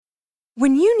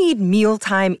When you need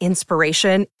mealtime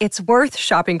inspiration, it's worth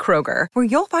shopping Kroger, where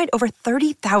you'll find over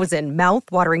 30,000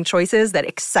 mouth-watering choices that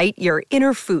excite your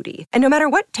inner foodie. And no matter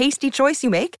what tasty choice you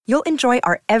make, you'll enjoy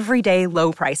our everyday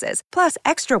low prices, plus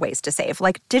extra ways to save,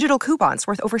 like digital coupons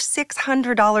worth over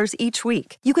 $600 each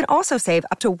week. You can also save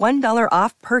up to $1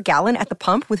 off per gallon at the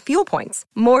pump with fuel points.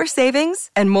 More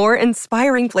savings and more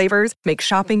inspiring flavors make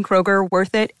shopping Kroger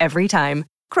worth it every time.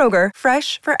 Kroger,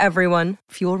 fresh for everyone.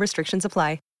 Fuel restrictions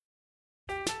apply.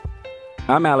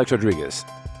 I'm Alex Rodriguez.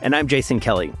 And I'm Jason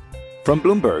Kelly. From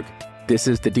Bloomberg, this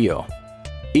is The Deal.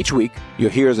 Each week, you'll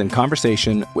hear us in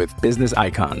conversation with business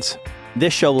icons.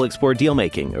 This show will explore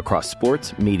deal-making across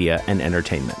sports, media, and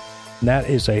entertainment. That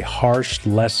is a harsh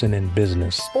lesson in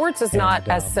business. Sports is not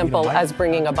as simple as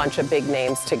bringing a bunch of big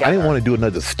names together. I didn't want to do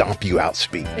another stomp you out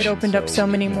speech. It opened up so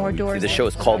many more doors. The show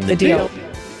is called The Deal.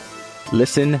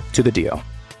 Listen to The Deal.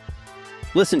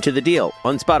 Listen to The Deal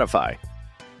on Spotify.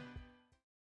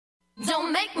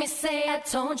 Don't make me say I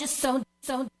told you so.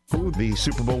 Who the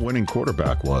Super Bowl winning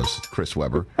quarterback was, Chris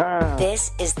Webber.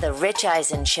 This is the Rich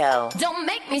Eisen Show. Don't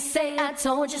make me say I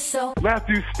told you so.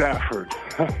 Matthew Stafford.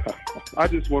 I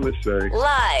just want to say.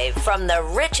 Live from the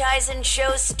Rich Eisen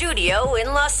Show studio in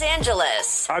Los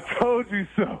Angeles. I told you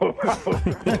so.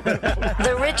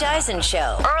 The Rich Eisen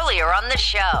Show. Earlier on the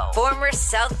show, former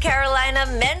South Carolina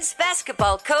men's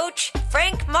basketball coach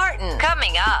Frank Martin.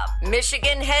 Coming up,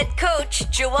 Michigan head coach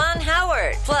Juwan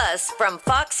Howard. Plus, from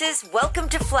Fox's Welcome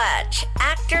to Flatch,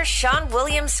 actor Seann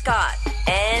William Scott.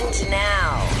 And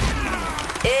now,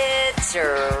 it's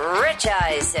Rich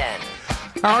Eisen.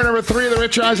 Hour number 3 of the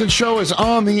Rich Eisen Show is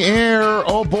on the air.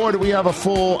 Oh boy, do we have a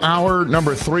full hour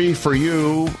number 3 for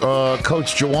you.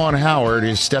 Coach Juwan Howard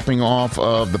is stepping off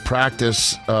of the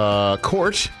practice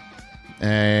court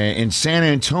in San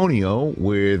Antonio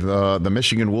with the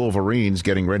Michigan Wolverines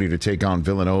getting ready to take on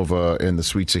Villanova in the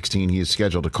Sweet 16. He is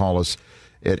scheduled to call us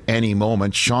at any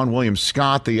moment. Seann William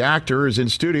Scott, the actor, is in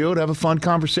studio to have a fun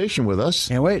conversation with us.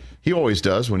 Can't wait. He always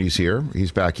does when he's here.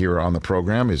 He's back here on the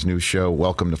program. His new show,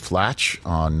 Welcome to Flatch,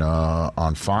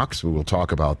 on Fox. We will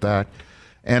talk about that.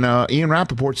 And Ian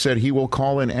Rapoport said he will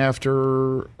call in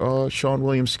after Seann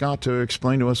William Scott to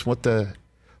explain to us what the,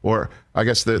 or I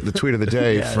guess the tweet of the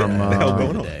day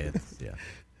from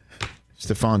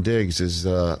Stefan Diggs is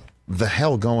the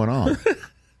hell going on.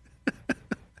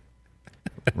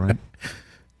 Right?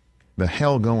 The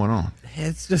hell going on?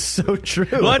 It's just so true.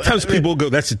 A lot of times people go,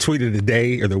 that's the tweet of the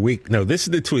day or the week. No, this is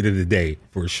the tweet of the day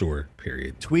for sure,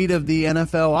 period. Tweet of the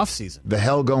NFL offseason. The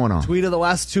hell going on? Tweet of the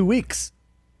last 2 weeks.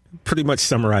 Pretty much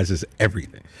summarizes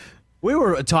everything. We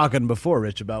were talking before,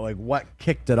 Rich, about like what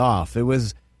kicked it off. It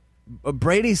was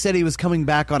Brady said he was coming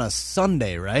back on a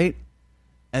Sunday, right?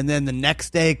 And then the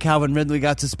next day, Calvin Ridley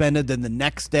got suspended. Then the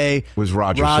next day was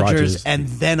Rodgers. And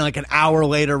then like an hour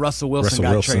later, Russell Wilson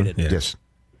got traded. Yeah. Yes.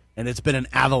 And it's been an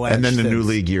avalanche. And then the since. new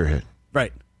league year hit.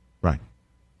 Right.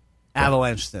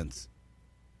 Avalanche since.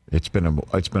 It's been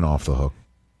off the hook.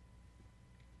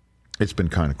 It's been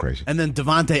kind of crazy. And then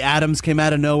Devontae Adams came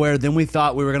out of nowhere. Then we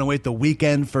thought we were going to wait the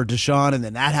weekend for Deshaun, and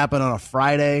then that happened on a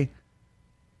Friday.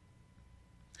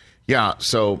 Yeah,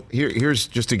 so here's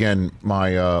just again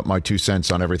my 2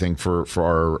 cents on everything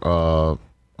for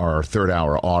our third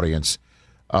hour audience.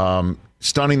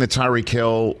 Stunning the Tyreek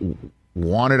Hill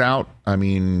wanted out. I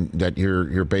mean, that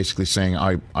you're basically saying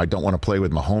I don't want to play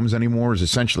with Mahomes anymore is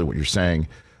essentially what you're saying.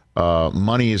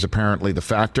 Money is apparently the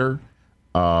factor.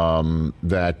 And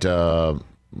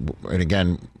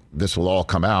again, this will all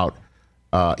come out.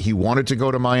 He wanted to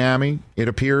go to Miami, it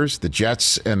appears. The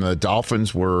Jets and the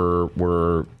Dolphins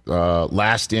were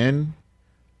last in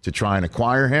to try and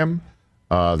acquire him.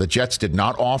 The Jets did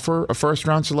not offer a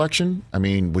first-round selection. I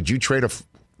mean, would you trade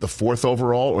the 4th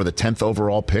overall or the 10th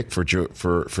overall pick for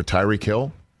Tyreek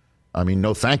Hill? I mean,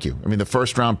 no thank you. I mean, the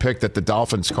first-round pick that the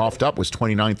Dolphins coughed up was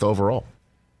 29th overall.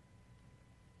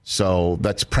 So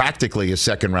that's practically a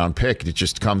second-round pick. It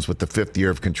just comes with the 5th year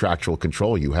of contractual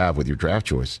control you have with your draft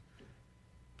choice.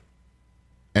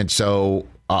 And so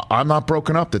I'm not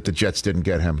broken up that the Jets didn't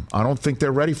get him. I don't think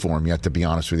they're ready for him yet, to be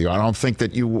honest with you. I don't think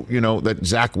that that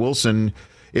Zach Wilson,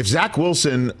 if Zach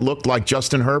Wilson looked like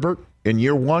Justin Herbert in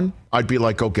year 1, I'd be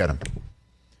like, go get him.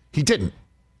 He didn't.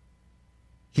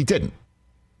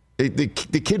 The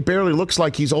kid barely looks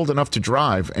like he's old enough to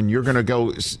drive, and you're going to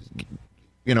go,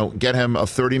 get him a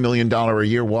 $30 million a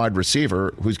year wide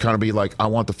receiver who's going to be like, I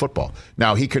want the football.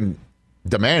 Now, he can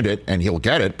demand it, and he'll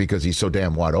get it because he's so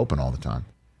damn wide open all the time.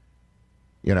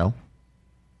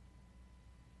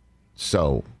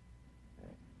 So,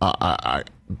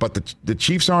 but the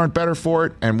Chiefs aren't better for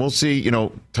it, and we'll see.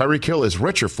 Tyreek Hill is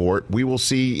richer for it. We will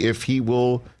see if he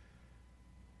will.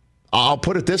 I'll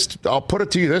put it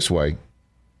to you this way.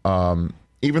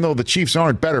 Even though the Chiefs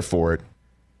aren't better for it,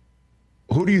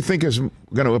 who do you think is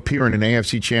going to appear in an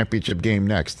AFC Championship game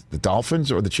next? The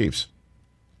Dolphins or the Chiefs?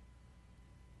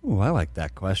 Oh, I like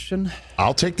that question.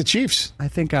 I'll take the Chiefs. I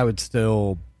think I would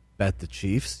still bet the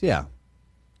Chiefs, yeah.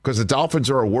 Because the Dolphins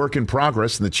are a work in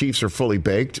progress, and the Chiefs are fully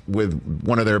baked with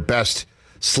one of their best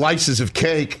slices of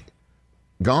cake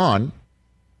gone.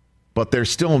 But they're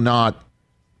still not,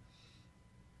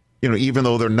 even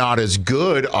though they're not as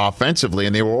good offensively,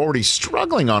 and they were already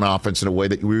struggling on offense in a way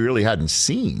that we really hadn't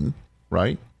seen,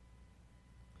 right?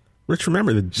 Rich,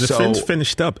 remember, the Fins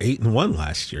finished up 8-1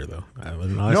 last year, though.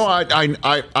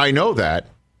 I know that,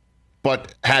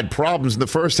 but had problems in the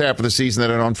first half of the season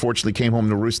that unfortunately came home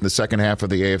to roost in the second half of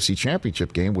the AFC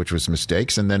Championship game, which was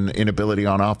mistakes and then inability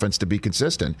on offense to be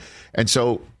consistent. And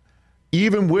so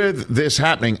even with this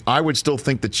happening, I would still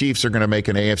think the Chiefs are going to make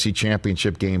an AFC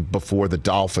Championship game before the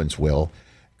Dolphins will,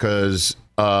 because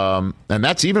and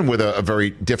that's even with a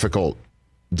very difficult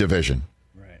division.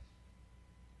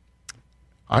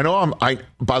 I know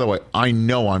by the way, I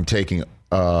know I'm taking,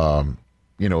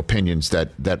 opinions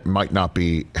that might not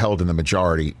be held in the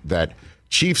majority, that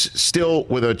Chiefs still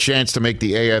with a chance to make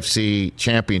the AFC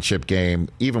Championship game,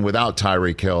 even without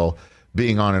Tyreek Hill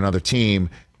being on another team.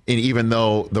 And even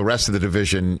though the rest of the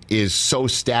division is so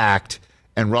stacked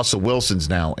and Russell Wilson's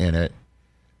now in it,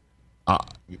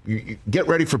 you get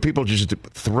ready for people just to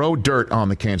throw dirt on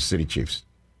the Kansas City Chiefs.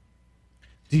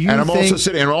 I'm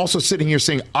also sitting here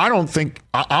saying,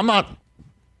 I'm not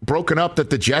broken up that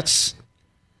the Jets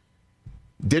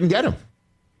didn't get him.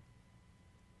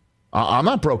 I'm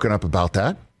not broken up about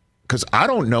that, because I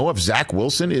don't know if Zach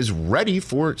Wilson is ready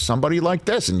for somebody like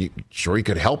this. And sure, he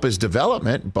could help his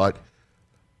development, but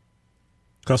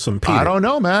I don't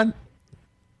know, man.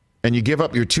 And you give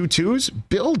up your 2-2s?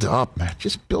 Build up, man.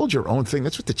 Just build your own thing.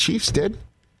 That's what the Chiefs did.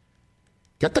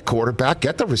 Get the quarterback,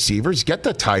 get the receivers, get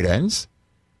the tight ends.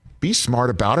 Be smart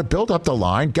about it. Build up the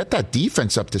line. Get that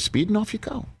defense up to speed, and off you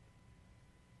go.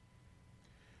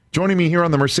 Joining me here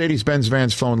on the Mercedes-Benz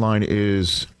Vans phone line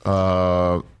is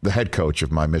the head coach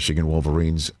of my Michigan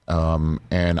Wolverines,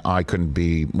 and I couldn't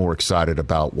be more excited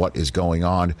about what is going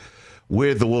on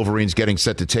with the Wolverines getting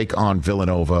set to take on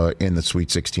Villanova in the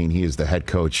Sweet 16. He is the head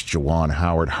coach, Juwan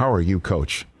Howard. How are you,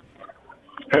 Coach?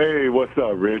 Hey, what's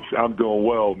up, Rich? I'm doing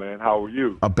well, man. How are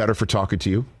you? I'm better for talking to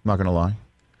you. I'm not going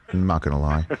to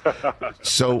lie.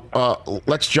 So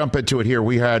let's jump into it here.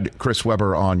 We had Chris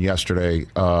Webber on yesterday,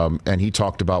 and he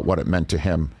talked about what it meant to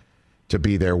him to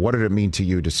be there. What did it mean to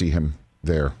you to see him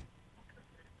there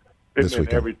this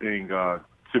weekend? Everything to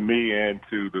me and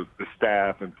to the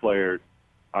staff and players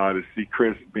to see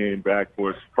Chris being back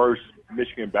for his first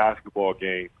Michigan basketball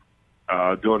game,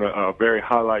 doing a very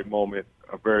highlight moment,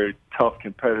 a very tough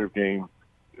competitive game.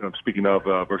 Speaking of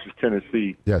versus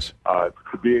Tennessee, yes,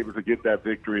 to be able to get that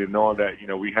victory and knowing that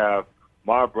we have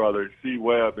my brother C.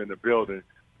 Webb in the building,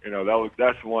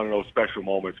 that's one of those special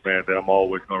moments, man, that I'm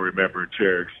always going to remember and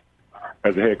cherish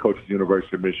as a head coach at the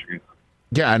University of Michigan.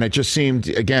 Yeah, and it just seemed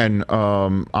again,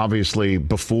 obviously,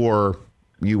 before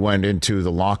you went into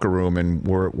the locker room and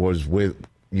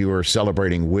you were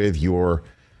celebrating with your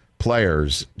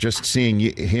players, just seeing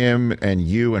him and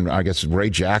you and I guess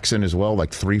Ray Jackson as well, like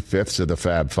 3/5 of the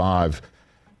Fab Five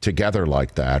together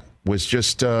like that was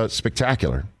just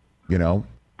spectacular,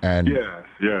 and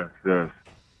yes.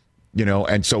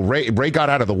 And so Ray got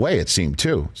out of the way, it seemed,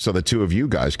 too, so the two of you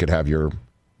guys could have your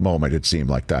moment, it seemed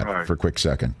like that, right, for a quick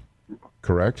second.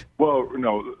 Correct? Well,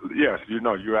 yes,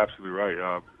 you're absolutely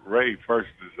right. Ray first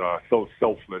is so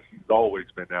selfless. He's always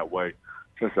been that way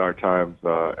since our times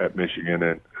at Michigan,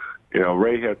 and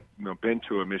Ray had been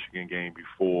to a Michigan game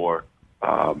before.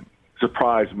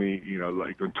 Surprised me,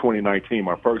 like in 2019,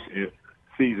 my first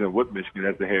season with Michigan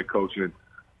as the head coach. And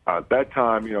that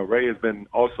time, Ray has been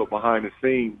also behind the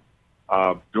scenes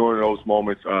during those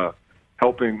moments,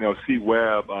 helping C.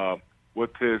 Webb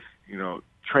with his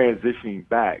transitioning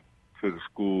back to the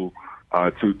school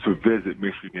to visit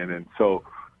Michigan. And so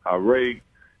Ray,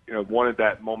 wanted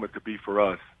that moment to be for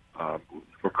us,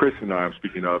 for Chris and I'm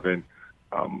speaking of, and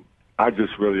I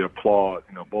just really applaud,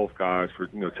 both guys for,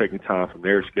 taking time from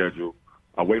their schedule,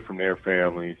 away from their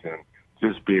families, and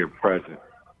just being present.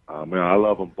 I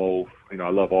love them both. I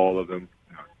love all of them.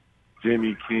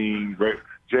 Jimmy King,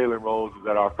 Jalen Rose was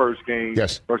at our first game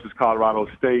versus Colorado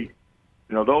State.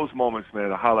 Those moments, man,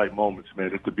 the highlight moments,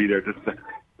 man, just to be there, just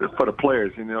for the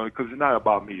players, because it's not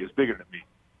about me. It's bigger than me.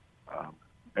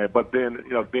 But then,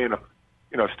 being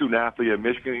a student athlete at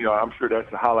Michigan, I'm sure that's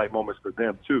the highlight moments for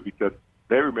them too, because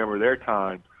they remember their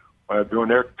time during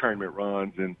their tournament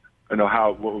runs and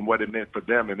what it meant for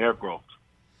them and their growth.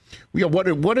 Yeah, what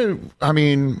do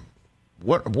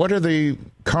the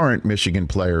current Michigan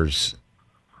players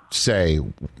say,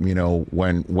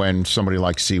 when somebody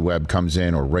like C-Webb comes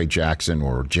in, or Ray Jackson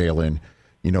or Jalen,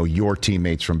 your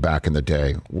teammates from back in the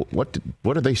day? What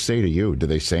do they say to you? Do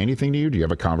they say anything to you? Do you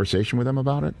have a conversation with them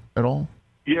about it at all?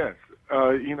 Yes.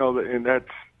 And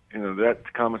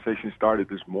that conversation started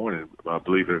this morning,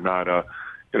 believe it or not.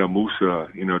 Musa,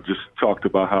 just talked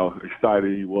about how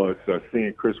excited he was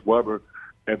seeing Chris Webber,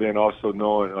 and then also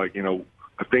knowing,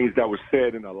 the things that were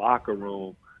said in the locker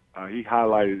room. He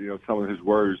highlighted, some of his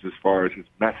words as far as his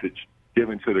message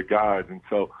given to the guys. And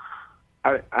so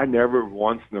I never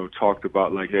once, talked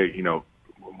about hey,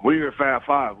 we were Fab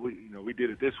Five, we did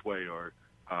it this way, or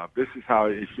this is how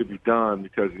it should be done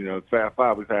because, Fab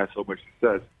Five has had so much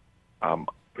success.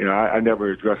 I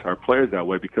never address our players that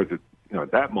way because,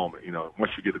 at that moment,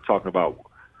 once you get to talking about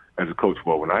as a coach,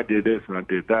 well, when I did this and I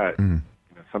did that,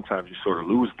 sometimes you sort of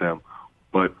lose them.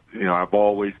 But, I've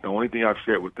always, the only thing I've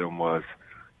shared with them was,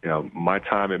 my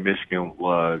time in Michigan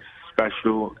was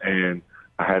special, and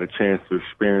I had a chance to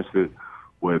experience it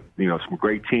with, some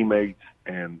great teammates,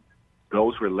 and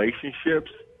those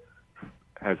relationships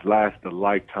has lasted a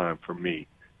lifetime for me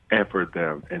and for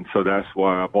them. And so that's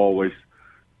why I've always,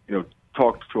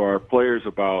 talked to our players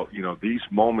about, these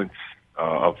moments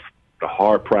of the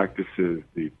hard practices,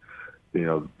 the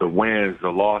wins, the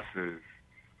losses,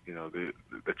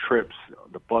 the trips,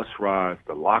 the bus rides,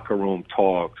 the locker room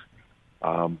talks,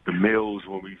 the meals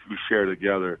when we share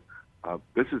together.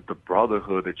 This is the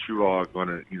brotherhood that you are going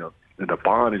to, and the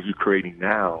bond that you're creating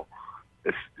now.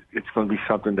 It's going to be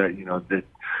something that, that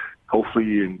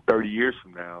hopefully in 30 years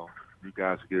from now, you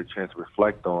guys will get a chance to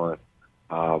reflect on,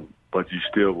 but you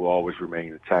still will always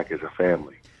remain intact as a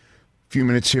family. Few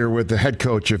minutes here with the head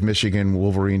coach of Michigan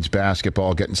Wolverines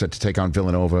basketball, getting set to take on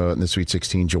Villanova in the Sweet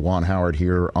 16. Juwan Howard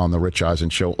here on the Rich Eisen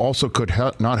Show. Also could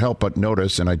not help but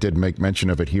notice, and I did make mention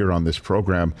of it here on this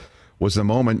program, was the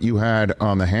moment you had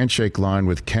on the handshake line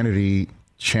with Kennedy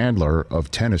Chandler of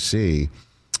Tennessee.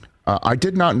 I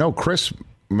did not know, Chris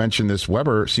mentioned this,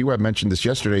 C-Webb mentioned this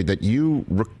yesterday, that you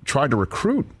tried to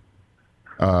recruit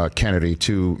Kennedy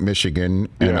to Michigan,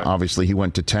 and obviously he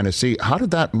went to Tennessee. How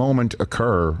did that moment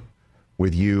occur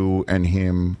with you and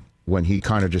him when he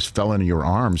kind of just fell into your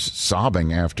arms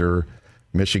sobbing after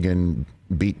Michigan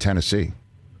beat Tennessee,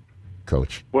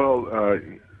 Coach? Well,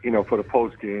 for the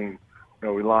post game,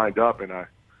 we lined up, and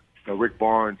Rick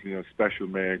Barnes, special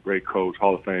man, great coach,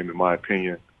 Hall of Fame in my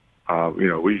opinion.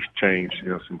 We exchanged,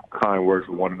 some kind words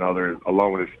with one another,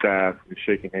 along with his staff, and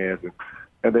shaking hands,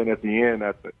 and then at the end,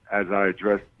 as I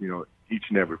addressed, each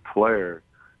and every player,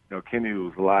 Kennedy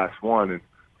was the last one,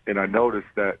 and I noticed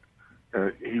that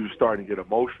he was starting to get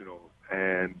emotional,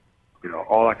 and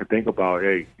all I could think about,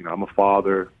 hey, I'm a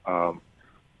father, I'm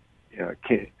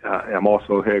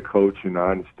also a head coach, and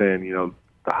I understand,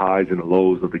 the highs and the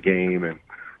lows of the game, and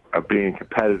being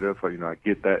competitive. I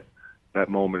get that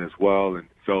moment as well, and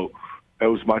so it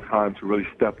was my time to really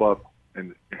step up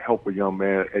and help a young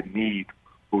man in need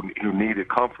who needed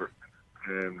comfort,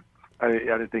 and I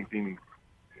didn't think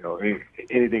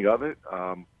anything of it,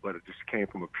 but it just came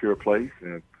from a pure place.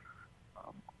 And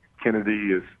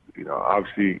Kennedy is,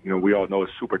 obviously, we all know a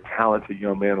super talented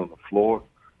young man on the floor,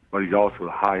 but he's also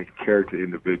a high character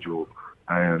individual.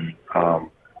 And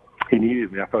he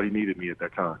needed me. I felt he needed me at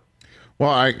that time.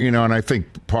 Well, and I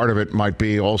think part of it might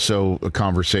be also a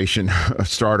conversation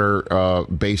starter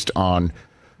based on,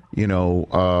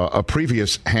 a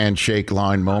previous handshake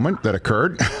line moment that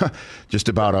occurred just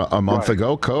about a month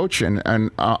ago, Coach. And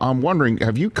I'm wondering,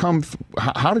 how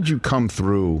did you come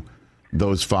through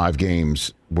those 5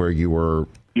 games where you were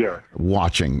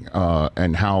watching,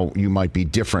 and how you might be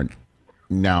different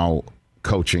now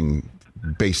coaching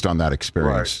based on that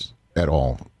experience at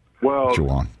all,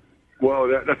 Juwan? Well,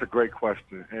 that's a great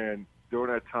question. And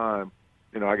during that time,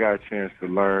 I got a chance to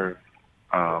learn,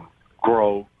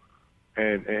 grow,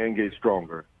 and get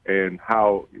stronger. And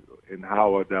how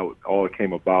that all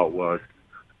came about was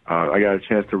I got a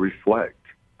chance to reflect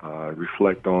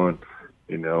on,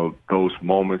 those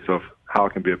moments of how I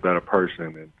can be a better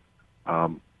person.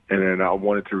 And then I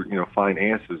wanted to, find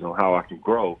answers on how I can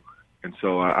grow. And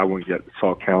so I went and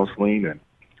sought counseling, and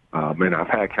I've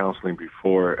had counseling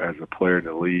before as a player in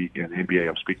the league, in the NBA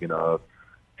I'm speaking of.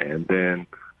 And then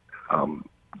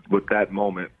with that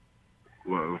moment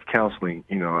with counseling,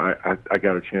 I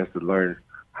got a chance to learn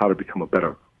how to become a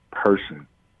better person,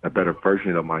 a better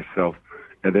version of myself,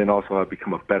 and then also how to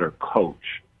become a better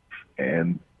coach.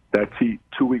 And that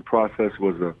 2-week process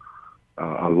was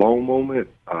a long moment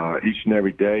each and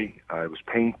every day. It was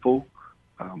painful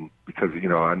because,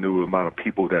 I knew the amount of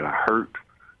people that I hurt,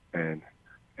 and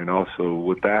And also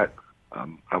with that,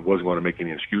 I wasn't going to make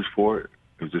any excuse for it.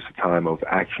 It was just a time of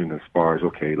action as far as,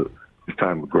 okay, it's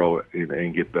time to grow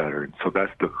and get better. And so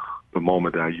that's the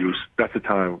moment that I used. That's the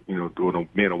time,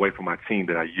 being away from my team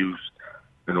that I used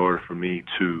in order for me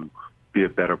to be a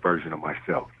better version of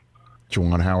myself.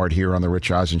 Juwan Howard here on the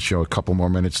Rich Eisen Show. A couple more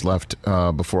minutes left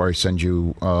before I send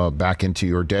you back into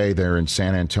your day there in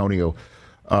San Antonio.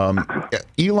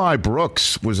 Eli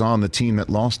Brooks was on the team that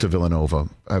lost to Villanova.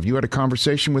 Have you had a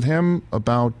conversation with him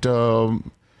about,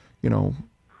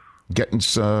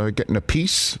 getting a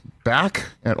piece back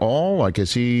at all? Like,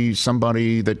 is he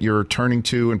somebody that you're turning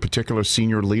to in particular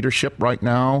senior leadership right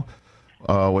now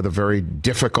with a very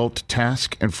difficult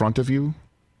task in front of you,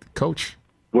 Coach?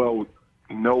 Well,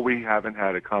 no, we haven't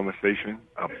had a conversation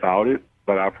about it,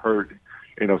 but I've heard,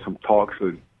 some talks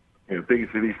and things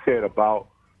that he said about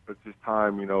this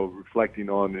time, reflecting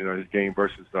on his game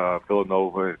versus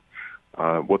Villanova,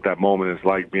 and what that moment is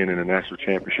like being in a national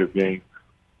championship game.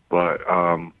 But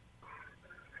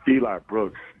Eli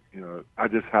Brooks, I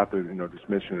just have to, just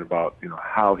mention about,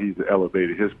 how he's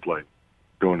elevated his play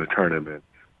during the tournament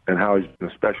and how he's been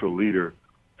a special leader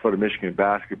for the Michigan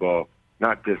basketball,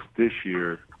 not just this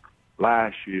year,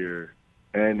 last year,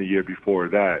 and the year before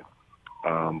that.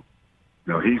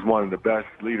 He's one of the best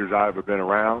leaders I've ever been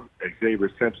around. Xavier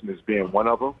Simpson is being one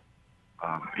of them.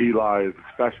 Eli is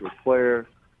a special player,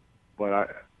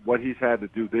 but what he's had to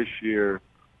do this year,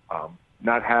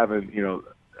 not having,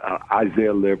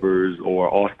 Isaiah Livers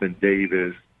or Austin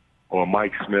Davis or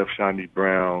Mike Smith, Shawnee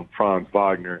Brown, Franz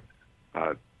Wagner,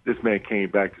 this man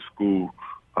came back to school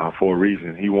for a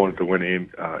reason. He wanted to win an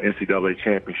NCAA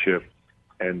championship.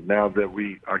 And now that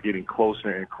we are getting closer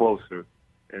and closer,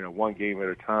 one game at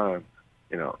a time,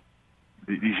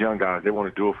 these young guys, they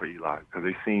want to do it for Eli because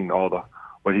they've seen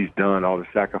what he's done, all the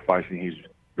sacrificing he's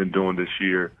been doing this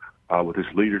year with his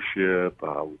leadership,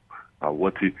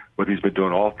 what he's been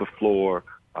doing off the floor,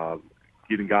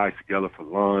 getting guys together for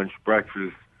lunch,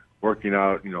 breakfast, working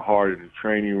out, hard in the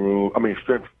training room.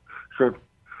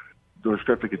 Doing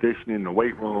strength and conditioning in the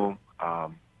weight room.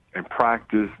 And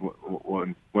practice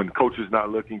when coach is not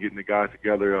looking, getting the guys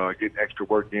together, getting extra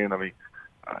work in.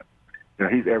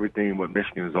 He's everything what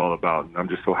Michigan is all about. And I'm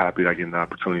just so happy I get an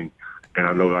opportunity, and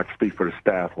I know I can speak for the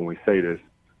staff when we say this,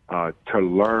 to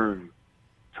learn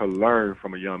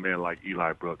from a young man like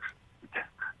Eli Brooks.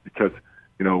 Because,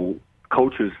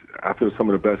 coaches, I feel some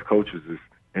of the best coaches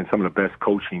and some of the best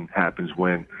coaching happens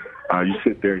when you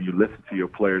sit there and you listen to your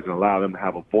players and allow them to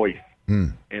have a voice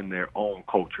in their own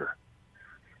culture.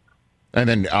 And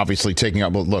then obviously taking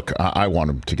up, well, look, I want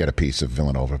him to get a piece of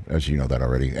Villanova, as you know that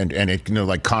already. And it,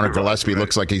 like Connor Gillespie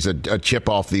looks like he's a chip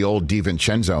off the old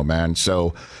DiVincenzo, man.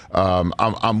 So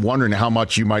I'm wondering how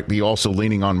much you might be also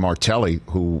leaning on Martelli,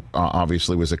 who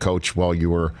obviously was a coach while you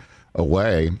were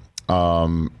away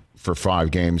for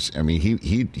 5 games. I mean,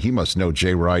 he must know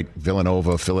Jay Wright,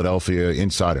 Villanova, Philadelphia,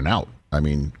 inside and out. I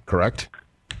mean, correct?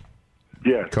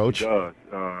 Yes, Coach? He does.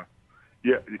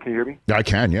 Yeah, can you hear me? I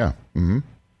can, yeah. Mm-hmm.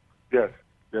 Yes,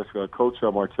 Coach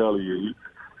Martelli,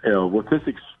 with his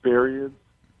experience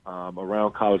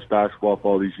around college basketball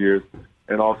for all these years,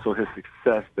 and also his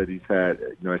success that he's had,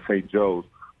 at St. Joe's,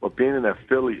 but being in that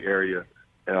Philly area,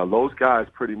 those guys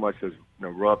pretty much has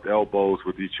rubbed elbows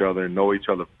with each other and know each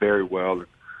other very well.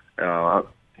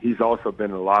 He's also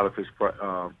been in a lot of his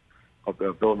of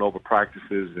the Villanova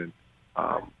practices, and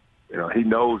he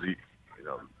knows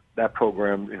that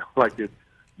program like it's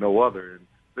no other.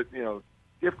 But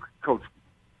give Coach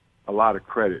a lot of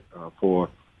credit for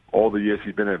all the years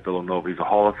he's been at Villanova. He's a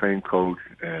Hall of Fame coach,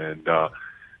 and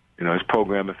his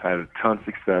program has had a ton of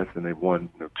success, and they've won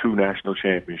 2 national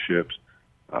championships.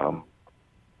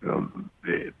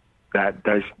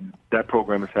 That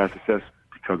program has had success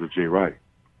because of Jay Wright.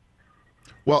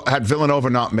 Well, had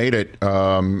Villanova not made it,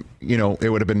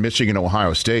 it would have been Michigan,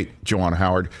 Ohio State, Juwan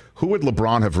Howard. Who would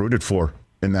LeBron have rooted for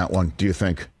in that one, do you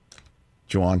think,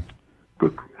 Juwan?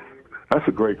 Good. That's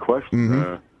a great question.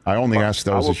 Mm-hmm. I only ask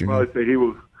those as you know. I would probably say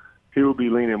he would be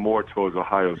leaning more towards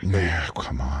Ohio State. Yeah,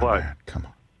 come on, man. Come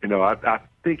on. I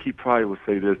think he probably would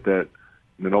say this, that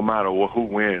no matter who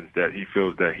wins, that he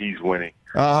feels that he's winning.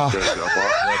 He'll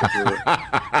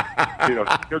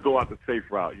go out the safe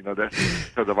route. That's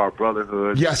because of our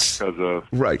brotherhood. Yes. Because of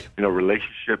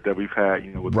relationship that we've had,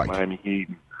 with the Miami Heat,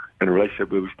 and the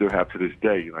relationship that we still have to this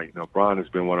day. Bron has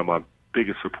been one of my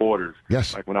biggest supporters.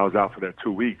 Yes. Like when I was out for that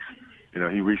 2 weeks,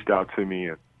 he reached out to me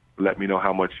and let me know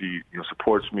how much he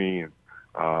supports me and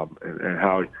how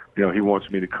he wants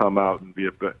me to come out and be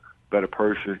a better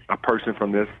person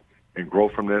from this and grow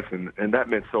from this, and that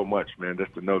meant so much, man.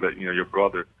 Just to know that your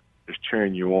brother is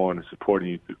cheering you on and supporting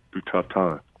you through tough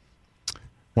times.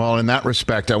 Well, in that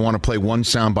respect, I want to play one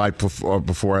soundbite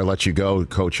before I let you go,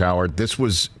 Coach Howard. This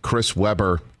was Chris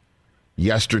Webber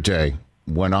yesterday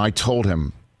when I told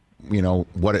him,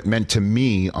 what it meant to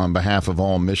me on behalf of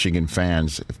all Michigan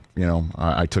fans.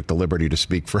 I took the liberty to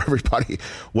speak for everybody.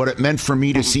 What it meant for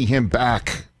me to see him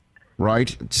back,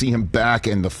 right? See him back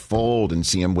in the fold and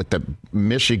see him with the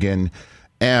Michigan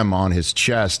M on his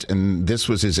chest. And this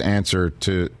was his answer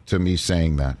to me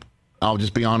saying that. I'll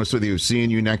just be honest with you. Seeing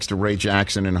you next to Ray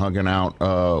Jackson and hugging out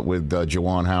with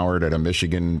Juwan Howard at a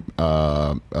Michigan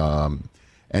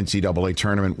NCAA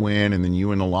tournament win, and then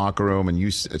you in the locker room,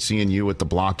 and seeing you with the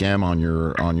Block M on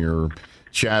your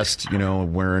chest,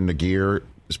 wearing the gear,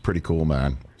 is pretty cool,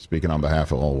 man. Speaking on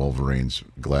behalf of all Wolverines,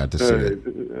 glad to see it.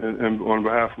 And on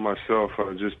behalf of myself,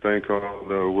 I just thank all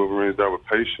the Wolverines that were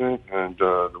patient. And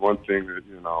the one thing that,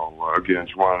 again,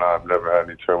 Juwan and I have never had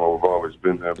any turmoil. We've always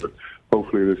been there. But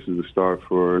hopefully this is the start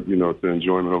for, the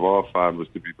enjoyment of all five of us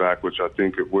to be back, which I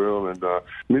think it will. And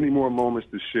many more moments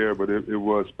to share, but it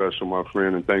was special, my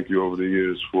friend. And thank you over the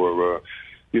years for,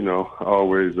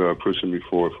 always pushing me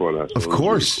forward for that. So of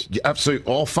course. Absolutely.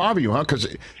 All five of you, huh? Because,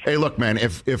 hey, look, man,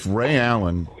 if Ray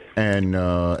Allen and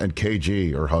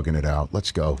KG are hugging it out,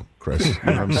 let's go, Chris. You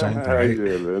know what I'm saying? Right?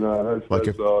 Yeah, man.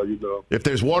 That's all, If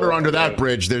there's water under that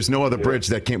bridge, there's no other bridge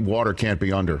that water can't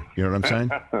be under. You know what I'm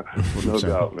saying? No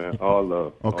doubt, man. All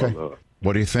love. Okay. All love.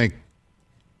 What do you think,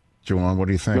 Juwan? What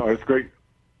do you think? No, it's great.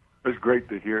 It's great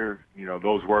to hear,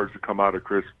 those words that come out of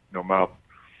Chris' mouth,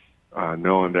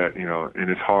 knowing that, in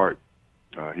his heart,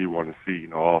 he wanted to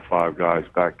see, all five guys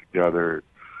back together,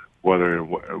 whether in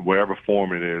whatever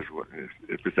form it is,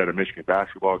 if it's at a Michigan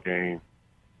basketball game,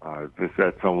 if it's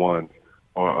at someone's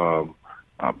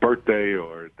birthday,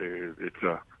 or it's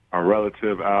a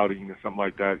relative outing or something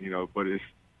like that, but it's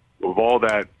with all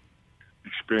that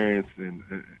experience and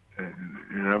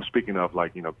I'm speaking of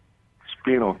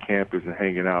being on campus and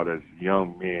hanging out as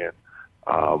young men,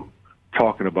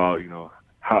 talking about,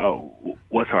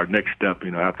 what's our next step,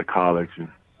 after college, and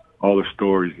all the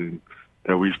stories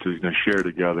that we used to share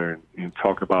together and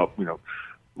talk about,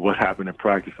 what happened in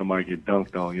practice, somebody get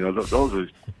dunked on. Those are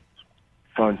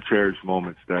fun, cherished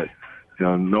moments that,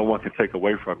 no one can take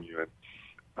away from you.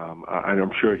 And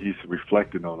I'm sure he's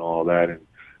reflected on all that. And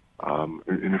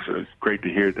it's great to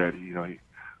hear that,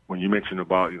 when you mentioned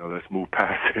about, let's move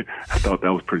past it, I thought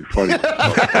that was pretty funny.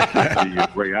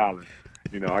 Ray Allen.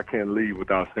 I can't leave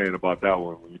without saying about that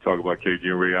one. When you talk about KG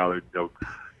and Ray Allen,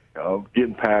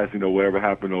 getting past, whatever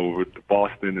happened over to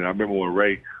Boston. And I remember when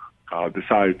Ray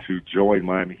decided to join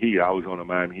Miami Heat. I was on a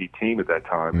Miami Heat team at that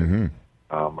time. Mm-hmm.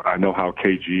 And, I know how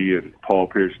KG and Paul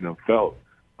Pierce and them felt.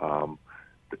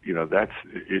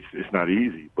 It's not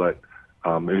easy. But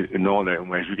knowing that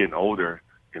as you're getting older,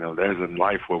 there's a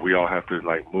life where we all have to,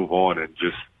 move on and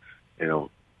just,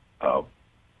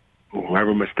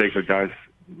 whatever mistake a guys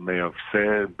may have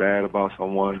said bad about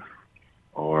someone,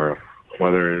 or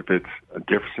whether if it's a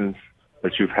difference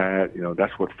that you've had,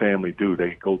 that's what family do.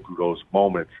 They go through those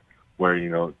moments where,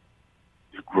 you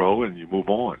grow and you move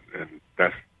on. And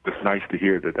that's nice to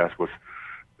hear that's what's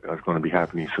going to be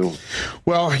happening soon.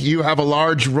 Well, you have a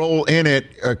large role in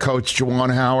it, Coach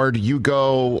Juwan Howard. You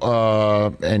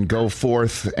go and go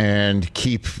forth and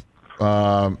keep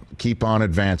on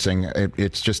advancing.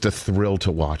 It's just a thrill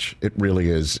to watch. It really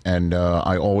is. And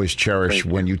I always cherish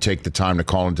when you take the time to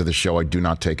call into the show. I do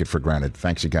not take it for granted.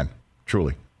 Thanks again.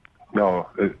 Truly. No,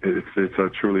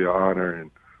 it's truly an honor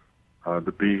and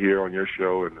to be here on your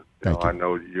show. And I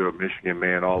know you're a Michigan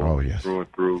man through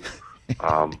and through.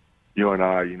 You and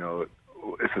I,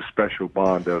 it's a special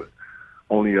bond that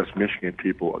only us Michigan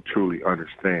people truly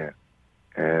understand.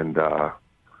 And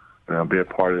be a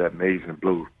part of that maize and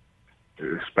blue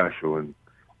is special. And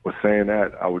with saying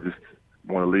that, I would just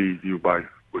want to leave you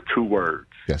with two words.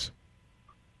 Yes.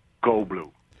 Go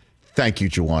blue. Thank you,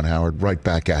 Juwan Howard. Right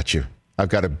back at you. I've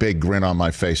got a big grin on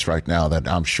my face right now that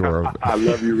I'm sure of. I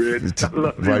love you, Rich.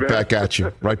 Right back at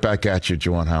you. Right back at you,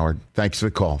 Juwan Howard. Thanks for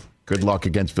the call. Good luck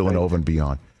against Villanova and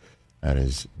beyond. That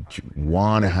is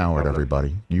Juwan Howard,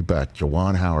 everybody. You bet.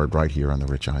 Juwan Howard right here on The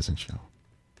Rich Eisen Show.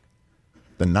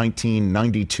 The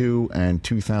 1992 and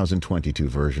 2022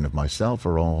 version of myself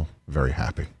are all very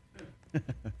happy.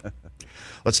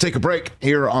 Let's take a break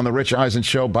here on The Rich Eisen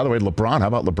Show. By the way, LeBron, how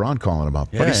about LeBron calling him up?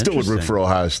 Yeah, but he still would root for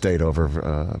Ohio State over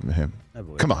him.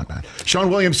 Come on, man. Sean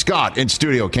William Scott in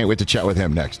studio. Can't wait to chat with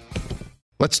him next.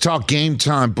 Let's talk Game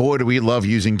Time. Boy, do we love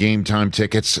using Game Time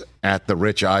tickets. at the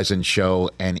Rich Eisen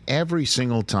Show, and every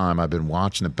single time I've been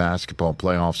watching the basketball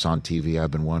playoffs on TV,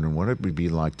 I've been wondering what it would be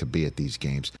like to be at these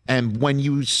games. And when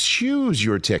you choose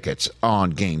your tickets on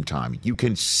Game Time, you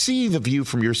can see the view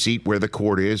from your seat where the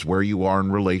court is, where you are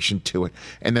in relation to it,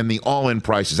 and then the all-in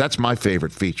prices. That's my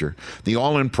favorite feature. The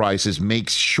all-in prices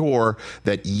makes sure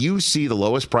that you see the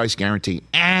lowest price guarantee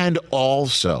and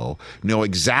also know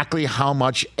exactly how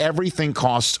much everything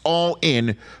costs all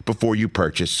in before you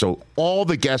purchase. So all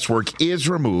the guesswork is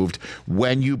removed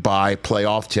when you buy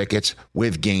playoff tickets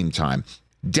with Game Time.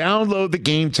 Download the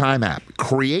Game Time app,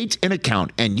 create an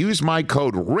account, and use my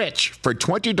code RICH for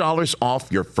 $20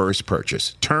 off your first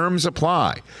purchase. Terms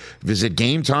apply. Visit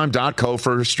GameTime.co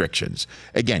for restrictions.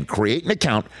 Again, create an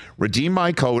account, redeem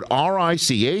my code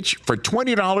RICH for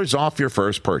 $20 off your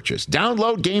first purchase.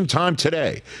 Download Game Time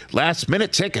today. Last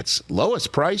minute tickets,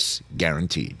 lowest price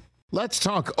guaranteed. Let's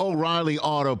talk O'Reilly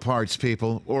Auto Parts,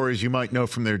 people, or as you might know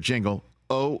from their jingle,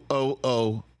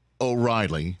 O'Reilly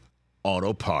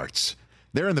Auto Parts.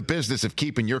 They're in the business of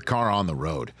keeping your car on the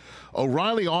road.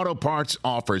 O'Reilly Auto Parts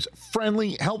offers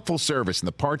friendly, helpful service and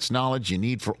the parts knowledge you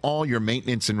need for all your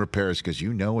maintenance and repairs, because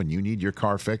you know when you need your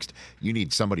car fixed, you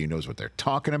need somebody who knows what they're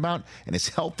talking about and is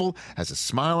helpful, has a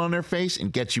smile on their face,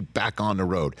 and gets you back on the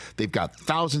road. They've got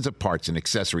thousands of parts and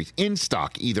accessories in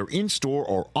stock, either in-store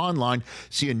or online,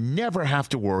 so you never have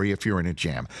to worry if you're in a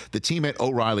jam. The team at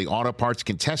O'Reilly Auto Parts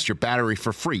can test your battery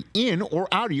for free in or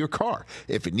out of your car.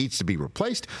 If it needs to be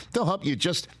replaced, they'll help you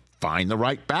just find the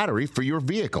right battery for your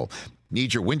vehicle.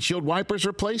 Need your windshield wipers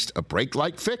replaced, a brake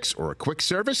light fix, or a quick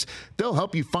service? They'll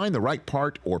help you find the right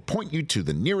part or point you to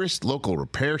the nearest local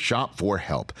repair shop for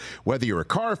help. Whether you're a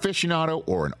car aficionado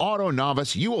or an auto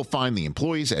novice, you will find the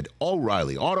employees at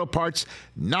O'Reilly Auto Parts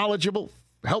knowledgeable,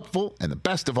 helpful, and the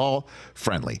best of all,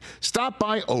 friendly. Stop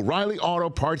by O'Reilly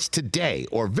Auto Parts today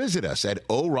or visit us at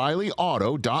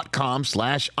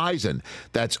O'ReillyAuto.com/Eisen.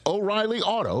 That's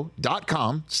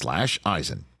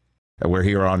O'ReillyAuto.com/Eisen. We're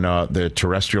here on the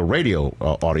terrestrial radio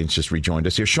audience just rejoined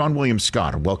us here. Sean William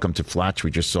Scott, welcome to Flatch. We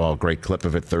just saw a great clip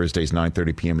of it Thursdays,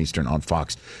 9:30 p.m. Eastern on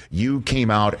Fox. You came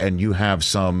out and you have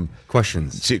some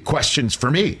questions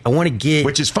for me. I want to get,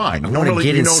 which is fine. I want to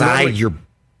get inside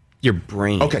your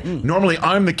brain. Okay. Normally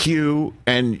I'm the Q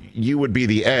and you would be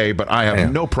the A, but I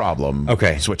have no problem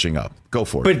switching up. Go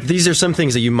for it. But these are some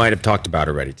things that you might have talked about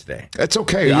already today. It's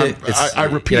okay. I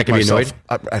repeat myself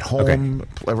at home,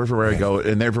 everywhere I go,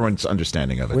 and everyone's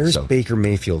understanding of it. Where's Baker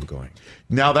Mayfield going?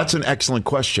 Now, that's an excellent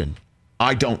question.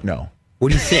 I don't know. What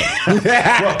do you think?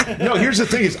 Well, no, here's the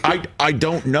thing is I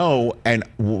don't know, and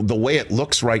the way it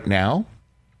looks right now,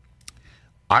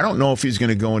 I don't know if he's going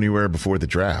to go anywhere before the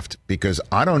draft, because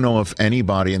I don't know if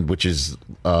anybody, which is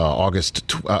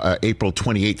April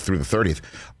 28th through the 30th,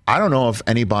 I don't know if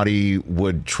anybody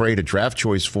would trade a draft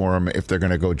choice for him if they're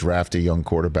going to go draft a young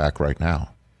quarterback right now.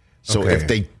 So if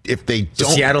they don't,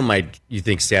 Seattle might. You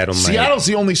think Seattle might? Seattle's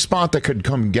the only spot that could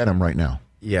come get him right now.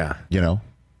 Yeah,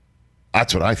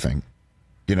 that's what I think.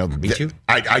 Me too.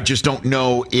 I just don't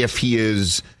know if he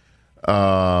is.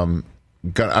 Seattle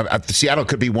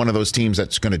could be one of those teams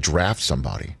that's going to draft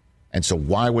somebody, and so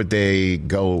why would they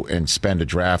go and spend a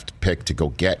draft pick to go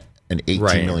get an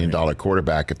 $18 million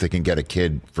quarterback if they can get a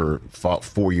kid for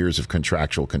 4 years of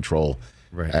contractual control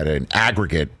at an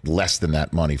aggregate less than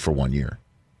that money for 1 year?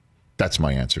 That's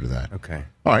my answer to that. Okay.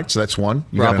 All right, so that's one.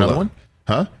 You got another one?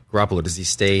 Huh? Garoppolo, does he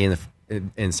stay in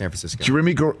San Francisco?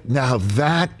 Jeremy Now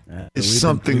that is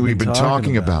something we've been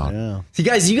talking about. Yeah. See,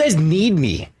 guys, you guys need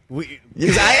me.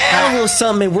 Because I have a little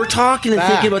something, and we're talking and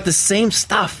thinking about the same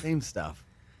stuff.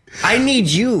 I need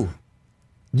you.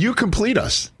 You complete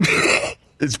us.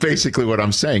 It's basically what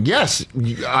I'm saying. Yes,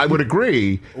 I would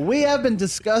agree. We have been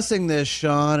discussing this,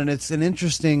 Sean, and it's an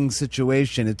interesting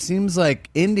situation. It seems like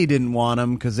Indy didn't want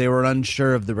him because they were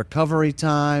unsure of the recovery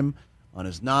time on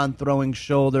his non-throwing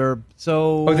shoulder.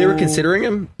 So, they were considering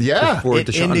him? Yeah.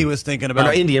 Indy was thinking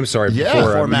about Indy, I'm sorry.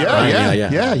 Before Matt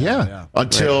Ryan. Yeah.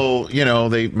 Until,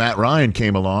 Matt Ryan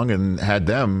came along and had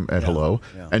them at hello.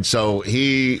 Yeah. And so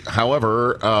he,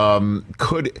 however,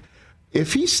 could...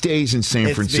 If he stays in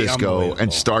San Francisco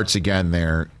and starts again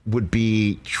there, would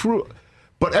be true.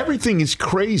 But everything is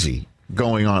crazy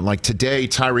going on. Like today,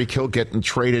 Tyreek Hill getting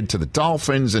traded to the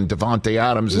Dolphins, and Devontae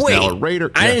Adams is now a Raider.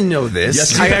 I didn't know this.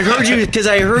 Yes, I heard you because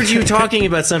I heard you talking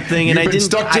about something, and I didn't.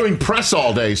 Stuck doing press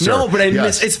all day, sir. No, but I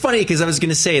missed. It's funny because I was going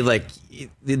to say, like,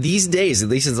 these days, at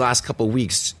least in the last couple of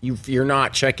weeks, you're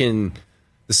not checking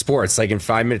the sports. Like in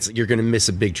 5 minutes, you're going to miss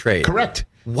a big trade. Correct.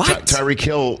 What? Tyreek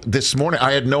Hill this morning,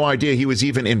 I had no idea he was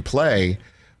even in play.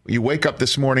 You wake up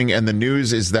this morning and the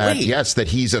news is that, that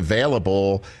he's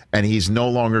available and he's no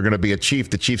longer going to be a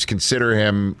Chief. The Chiefs consider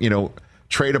him,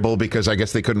 tradable because I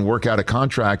guess they couldn't work out a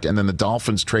contract, and then the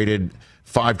Dolphins traded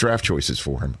 5 draft choices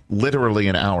for him literally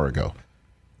an hour ago.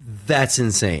 That's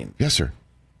insane. Yes, sir.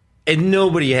 And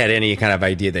nobody had any kind of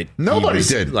idea that nobody he was,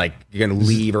 did. Like, you're going to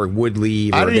leave or would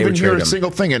leave. Or I didn't they even would hear trade a him.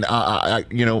 single thing, and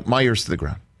my ears to the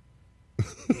ground.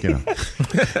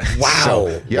 Wow.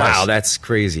 So, yes. Wow, that's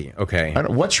crazy. Okay.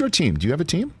 What's your team? Do you have a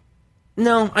team?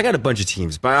 No, I got a bunch of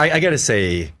teams, but I got to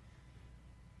say,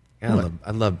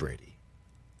 I love Brady.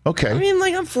 Okay. I mean,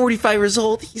 like, I'm 45 years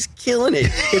old. He's killing it.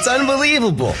 It's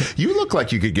unbelievable. You look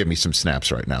like you could give me some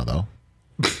snaps right now, though.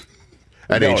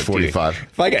 At age 45. Dude,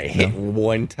 if I got hit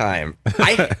one time,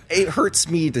 it hurts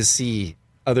me to see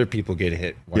other people get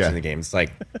hit watching the game. It's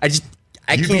like, I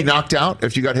You'd can't. be knocked out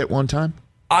if you got hit one time?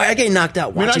 I get knocked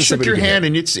out watching I shook somebody your get hand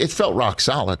hit. and it felt rock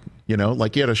solid,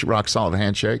 like you had a rock solid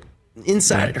handshake.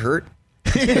 Inside it hurt.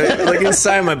 Like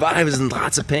inside my body, I was in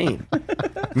lots of pain.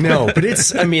 No, but that's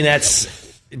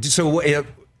so.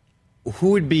 Who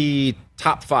would be the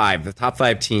top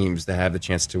 5 teams that have the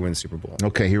chance to win the Super Bowl?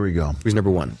 Okay, here we go. Who's number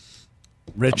 1?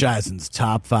 Rich Eisen's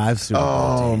top 5 Super Bowl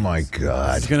teams. Oh my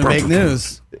God! It's going to make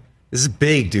news. This is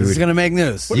big, dude. This is going to make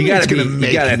news. You got to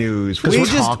make news. We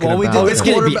It's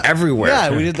going to be everywhere.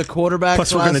 Yeah, we did the quarterbacks.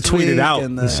 Plus, we're going to tweet it out,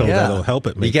 so that'll help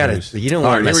it. You got it. You don't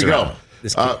want to mess here we around.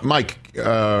 go. Mike,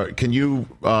 can you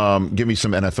give me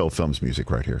some NFL Films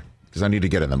music right here? Because I need to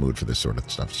get in the mood for this sort of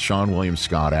stuff. Sean William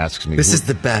Scott asks me. This is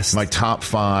the best. My top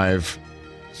 5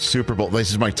 Super Bowl.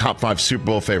 This is my top 5 Super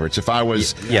Bowl favorites. If I was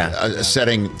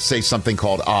setting, say, something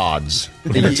called odds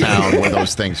in a town where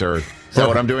those things are. Is that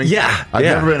what I'm doing? Yeah. I've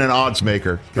never been an odds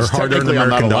maker. Or Technically, I'm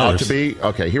not American allowed dollars. to be.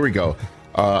 Okay, here we go.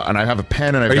 And I have a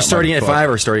pen and I've Are you got starting my at book. 5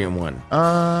 or starting at 1?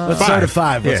 Let's start at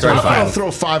 5. Yeah. Start at I'll 5. throw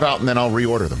 5 out and then I'll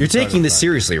reorder them. You're taking this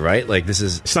seriously, right? Like this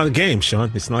is. It's not a game, Sean.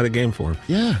 It's not a game for him.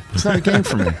 Yeah, it's not a game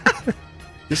for me.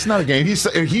 It's not a game.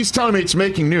 He's telling me it's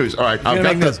making news. All right, I've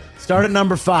got this. Start at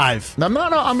number 5. No,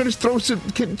 I'm going to throw some.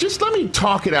 Just let me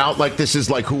talk it out like this is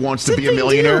like Who Wants to Be a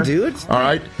Millionaire, dude. All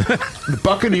right, the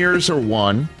Buccaneers are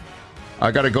 1.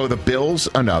 I got to go the Bills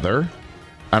another,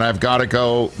 and I've got to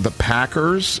go the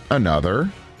Packers another.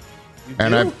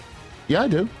 I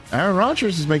do. Aaron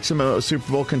Rodgers makes him a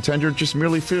Super Bowl contender just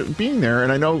merely being there,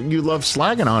 and I know you love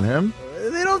slagging on him.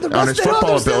 They don't have the On best, his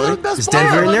football ability. Is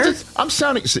Denver in there? I'm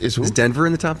sounding. Is who? Is Denver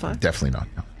in the top 5? Definitely not.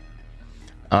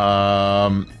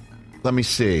 No. Let me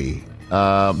see.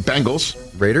 Bengals.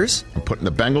 Raiders. I'm putting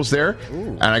the Bengals there,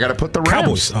 and I got to put the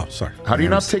Rams. Cowboys. Oh, sorry. How do you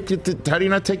not take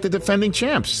the defending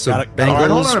champs? So All right, Bengals,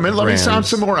 hold on a minute. Let me sound Rams.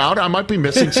 some more out. I might be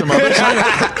missing some others.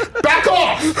 Back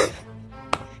off.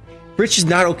 Rich is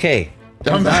not okay.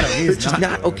 Rich is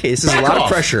not okay. This is a Back lot off.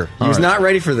 of pressure. He All was right. not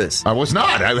ready for this. I was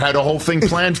not. I had a whole thing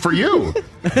planned for you.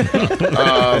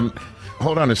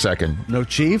 Hold on a second. No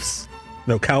Chiefs.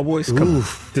 No Cowboys? Come on.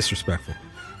 Disrespectful.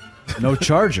 No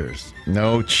Chargers.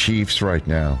 No Chiefs right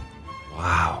now.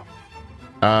 Wow.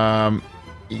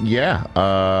 Yeah.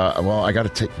 Well, I got to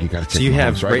take. You got to take. So you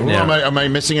have Mahomes, right right now- Am I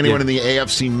missing anyone Yeah. in the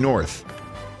AFC North?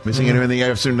 Missing anyone in the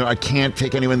AFC North? I can't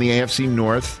take anyone in the AFC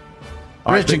North.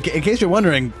 All Rich, right, in case you're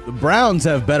wondering, the Browns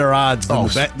have better odds than,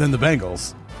 than the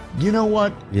Bengals. you know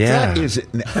what? Yeah. That is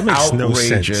That makes no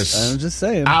outrageous. sense. I'm just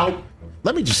saying.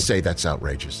 Let me just say that's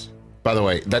outrageous. By the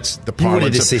way, that's the You wanted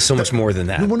parlance to of- say so much more than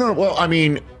that. No. Well, I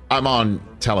mean, I'm on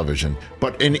television,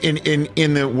 but in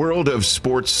the world of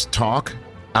sports talk,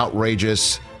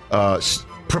 outrageous,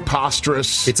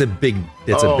 preposterous. It's a big.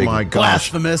 Oh my gosh!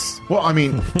 Blasphemous. Well, I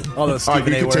mean, All those all right,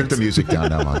 Stephen you A. can take the words. music down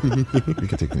now. Mike. You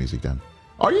can take the music down.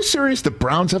 Are you serious? The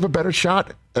Browns have a better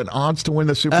shot at odds to win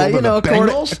the Super Bowl than the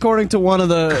Bengals? according to one of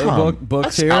the books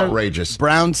that's here, outrageous.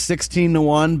 Browns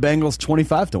 16-1, Bengals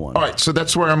 25-1. All right, so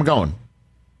that's where I'm going.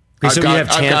 Okay, so you have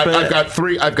Tampa. I've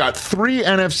got three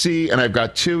NFC, and I've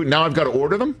got 2. Now I've got to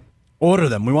order them. Order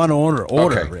them. We want to order,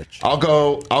 Okay. Rich. I'll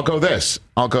go this.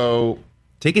 I'll go.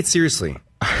 Take it seriously.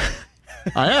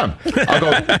 I am.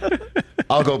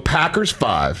 I'll go Packers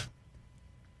 5.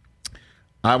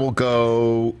 I will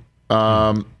go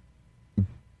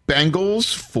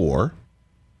Bengals 4.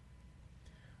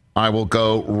 I will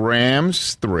go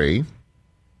Rams 3.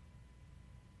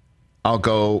 I'll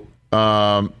go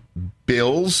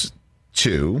Bills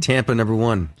 2. Tampa number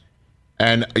 1.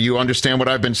 And you understand what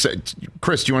I've been saying.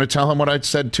 Chris, do you want to tell him what I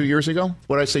said 2 years ago?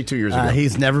 What did I say 2 years ago?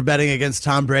 He's never betting against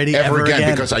Tom Brady ever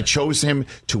again. because I chose him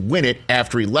to win it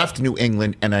after he left New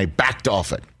England, and I backed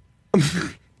off it.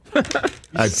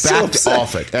 I backed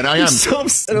off it, and I am so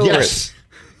upset over yes.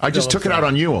 I just took it out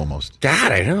on you almost.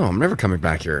 God, I know. I'm never coming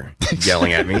back here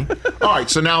yelling at me. All right,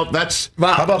 so now that's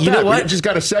Wow, how about you that? know what? We just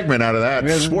got a segment out of that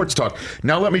sports talk.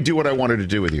 Now let me do what I wanted to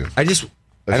do with you. I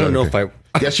don't know if I.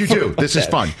 Yes, you do. This is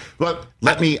fun. But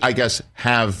let me, I guess,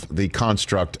 have the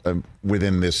construct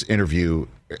within this interview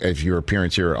as your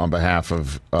appearance here on behalf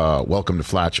of Welcome to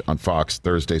Flatch on Fox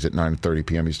Thursdays at 9:30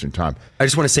 p.m. Eastern Time. I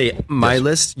just want to say my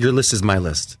list, your list is my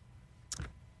list.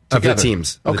 Of the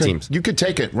teams. Okay. The teams. You could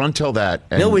take it. Run till that.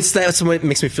 No, that's what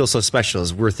makes me feel so special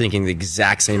is we're thinking the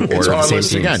exact same order. It's our of the same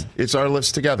list teams. again. It's our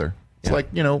list together. It's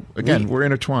like, again, we're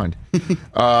intertwined. Hit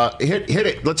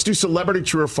it. Let's do Celebrity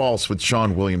True or False with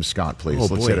Seann William Scott, please.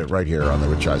 Let's hit it right here on The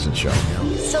Rich Eisen Show.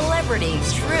 Celebrity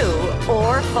True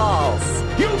or False?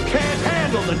 You can't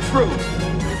handle the truth.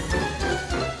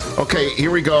 Okay,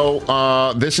 here we go.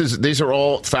 These are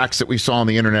all facts that we saw on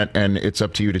the internet, and it's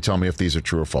up to you to tell me if these are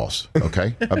true or false.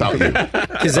 Okay, about you,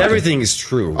 because everything is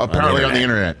true. Apparently on the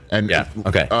internet. And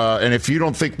okay. And if you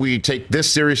don't think we take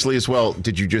this seriously as well,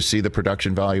 did you just see the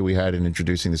production value we had in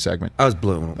introducing the segment? I was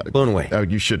blown away. Oh,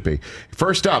 you should be.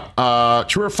 First up,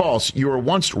 true or false? You were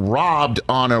once robbed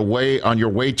on your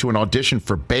way to an audition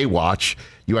for Baywatch.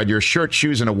 You had your shirt,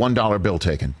 shoes, and a $1 bill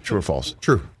taken. True or false?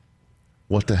 True.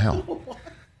 What the hell?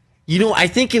 I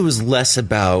think it was less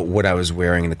about what I was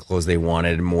wearing and the clothes they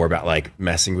wanted, and more about like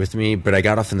messing with me. But I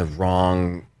got off in the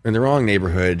wrong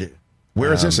neighborhood.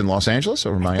 Where is this, in Los Angeles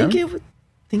or Miami? I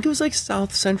think it was like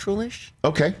South Central-ish.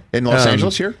 Okay, in Los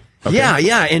Angeles here. Okay.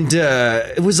 Yeah, and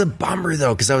it was a bummer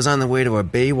though because I was on the way to a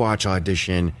Baywatch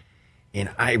audition, and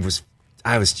I was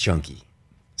chunky,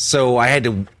 so I had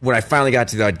to. When I finally got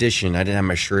to the audition, I didn't have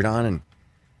my shirt on, and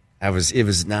I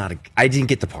didn't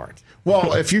get the part.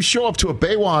 Well, if you show up to a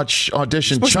Baywatch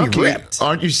audition chunky,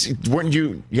 aren't you? Weren't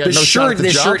you? You had the no shirt, shot at the the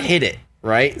job? shirt hit it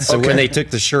right. So when they took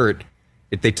the shirt,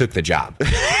 they took the job.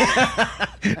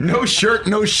 No shirt,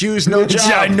 no shoes, no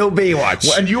job, no Baywatch.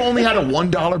 Well, and you only had a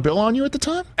 $1 bill on you at the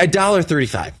time.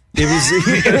 $1.35. It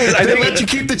was. They let you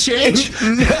keep the change.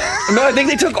 No, I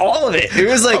think they took all of it. It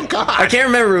was like I can't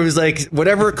remember. It was like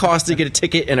whatever it cost to get a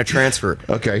ticket and a transfer.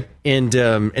 Okay. And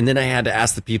then I had to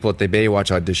ask the people at the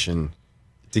Baywatch audition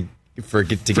to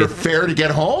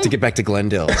get home, to get back to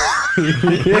Glendale.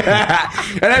 Yeah.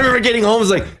 And I remember getting home, I was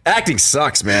like, acting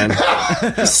sucks, man.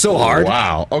 It's so hard.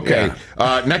 Wow. Okay.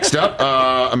 Yeah. Next up,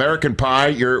 American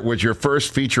Pie was your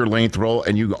first feature length role,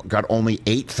 and you got only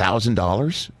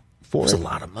 $8,000 for it. It was a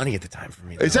lot of money at the time for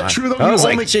me. Is that true though? I was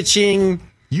like cha-ching.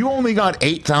 You only got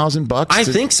 $8,000. I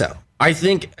think so.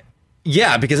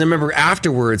 Yeah, because I remember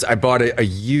afterwards I bought a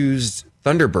used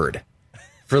Thunderbird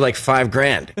for like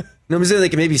 $5,000. No, it was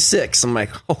like maybe $6,000. I'm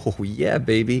like, oh yeah,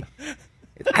 baby.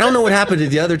 I don't know what happened to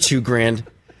the other $2,000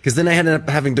 because then I ended up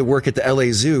having to work at the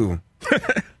LA Zoo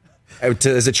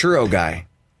as a churro guy.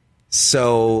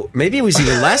 So maybe it was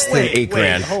even less than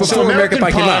 $8,000. So American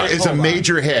Pie came out. Is a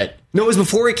major hit. No, it was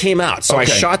before it came out. So I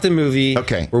shot the movie.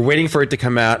 Okay. We're waiting for it to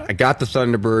come out. I got the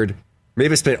Thunderbird.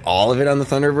 Maybe I spent all of it on the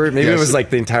Thunderbird. Maybe it was like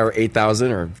the entire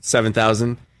 $8,000 or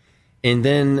 $7,000. And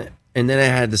then I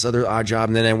had this other odd job,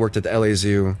 and then I worked at the LA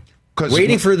Zoo,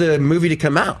 waiting for the movie to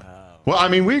come out. Well, I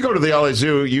mean, we go to the LA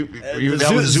Zoo.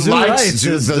 The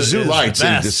Zoo Lights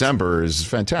in December is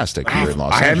fantastic here in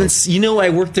Los Angeles. I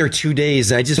worked there 2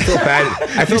 days, and I just felt bad.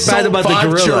 I felt bad about the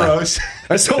gorilla. Churros.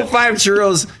 I sold 5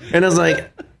 churros, and I was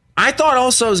like, I thought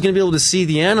also I was going to be able to see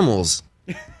the animals,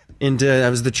 and I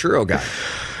was the churro guy.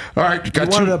 All right, you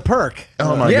wanted a perk.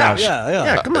 Oh my gosh!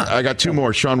 Yeah. Come on. I got 2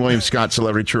 more. Seann William Scott,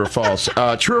 Celebrity True or False?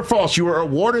 True or false? You were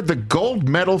awarded the gold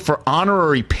medal for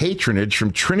honorary patronage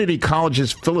from Trinity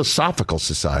College's Philosophical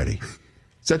Society.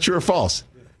 Is that true or false?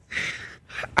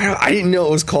 I didn't know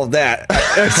it was called that.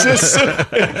 I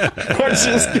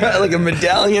just got like a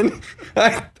medallion.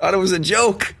 I thought it was a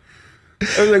joke.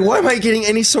 I was like, why am I getting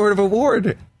any sort of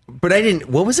award? But I didn't.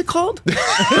 What was it called?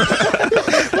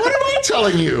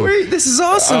 Telling you. Wait, this is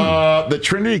awesome. The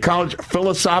Trinity College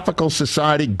Philosophical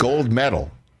Society Gold Medal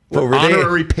for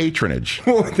honorary patronage.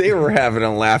 Well, they were having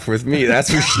a laugh with me,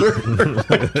 that's for sure.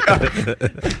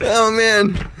 Oh,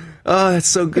 man. Oh, that's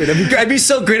so good. I'd be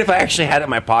so great if I actually had it in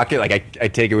my pocket. Like, I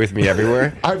take it with me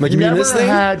everywhere. I've like, never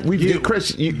had...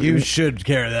 Chris, you should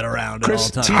carry that around Chris,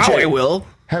 at all times. TJ, I will.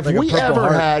 Have we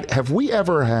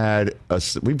ever had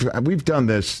we've done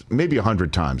this maybe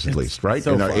 100 times at least, right?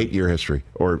 So in our fun. 8-year history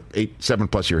or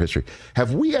 7+ year history.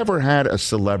 Have we ever had a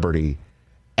celebrity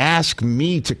ask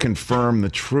me to confirm the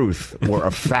truth or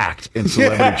a fact in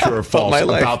Celebrity True or False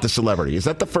about the celebrity? Is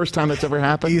that the first time that's ever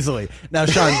happened? Easily. Now,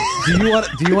 Sean, do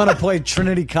you want to play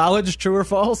Trinity College True or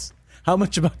False? How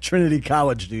much about Trinity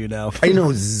College do you know? I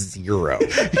know 0.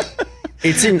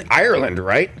 It's in Ireland,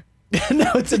 right?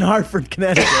 No, it's in Hartford,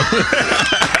 Connecticut.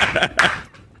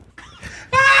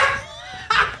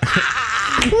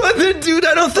 Well, then, dude,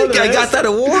 I don't think I got that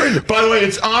award. By the way,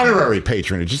 it's honorary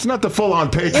patronage. It's not the full-on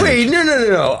patronage. Wait,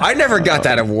 no. I never got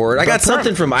that award. I got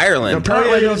something from Ireland.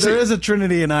 Apparently, there is a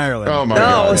Trinity in Ireland. Oh, my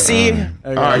God. See?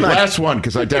 All right, last one,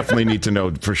 because I definitely need to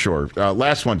know for sure.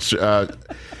 Last one.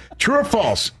 True or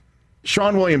false?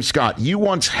 Seann William Scott, you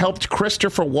once helped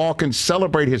Christopher Walken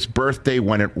celebrate his birthday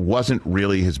when it wasn't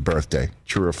really his birthday.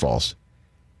 True or false?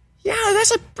 Yeah,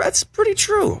 that's pretty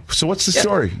true. So what's the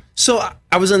story? So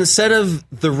I was on the set of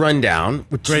The Rundown,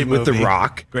 with The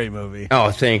Rock. Great movie.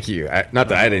 Oh, thank you. Not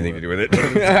that I had anything to do with it.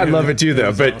 I love it too,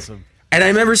 though. But awesome. And I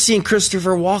remember seeing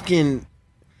Christopher Walken.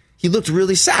 He looked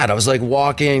really sad. I was like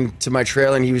walking to my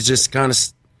trailer, and he was just kind of,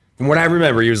 from what I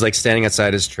remember, he was like standing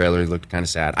outside his trailer. He looked kind of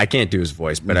sad. I can't do his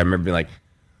voice, but I remember being like,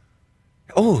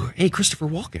 "Oh, hey, Christopher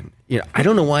Walken." You know, I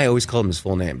don't know why I always called him his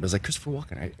full name, but I was like, "Christopher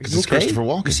Walken." Because it's Christopher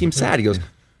Walken. He seemed sad. He goes,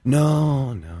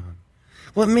 No.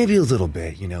 Well, maybe a little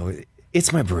bit, you know.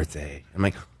 It's my birthday. I'm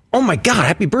like, oh, my God,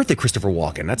 happy birthday, Christopher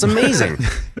Walken. That's amazing.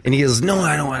 And he goes, no,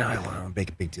 I don't want to make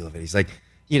a big deal of it. He's like,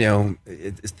 you know,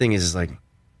 the thing is like,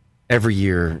 every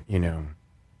year, you know,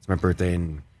 it's my birthday.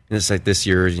 And it's like this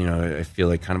year, you know, I feel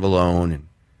like kind of alone.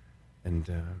 And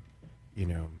you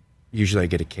know, usually I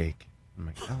get a cake. I'm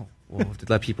like, oh, well, to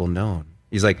let people know.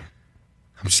 He's like,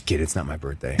 I'm just kidding. It's not my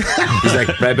birthday. He's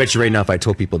like, I bet you right now if I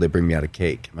told people, they'd bring me out a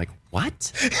cake. I'm like,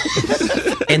 what?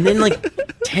 And then like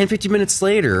 10, 15 minutes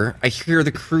later, I hear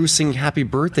the crew sing happy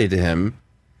birthday to him.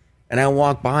 And I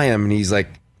walk by him and he's like,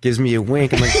 gives me a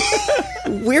wink. I'm like,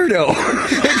 weirdo.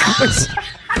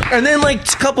 And then like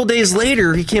a couple days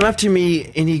later, he came up to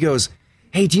me and he goes,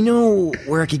 hey, do you know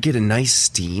where I could get a nice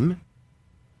steam?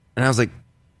 And I was like,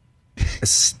 a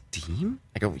steam?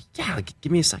 I go, yeah, like,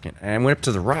 give me a second. And I went up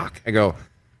to The Rock. I go,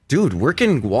 dude, where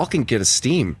can Walken get a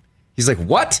steam? He's like,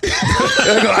 what? And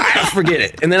I go, forget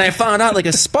it. And then I found out like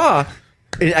a spa.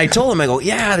 And I told him, I go,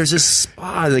 yeah, there's this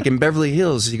spa like in Beverly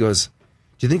Hills. He goes,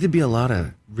 do you think there'd be a lot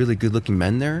of really good looking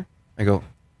men there? I go,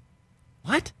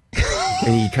 what?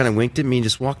 And he kind of winked at me and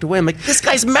just walked away. I'm like, this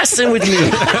guy's messing with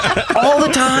me all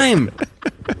the time.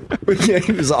 But yeah,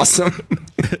 he was awesome.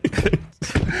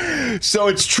 So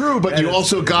it's true, but you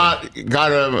also got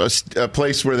a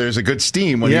place where there's a good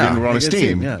steam when you didn't run a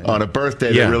steam on a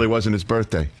birthday that really wasn't his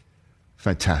birthday.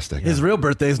 Fantastic. His real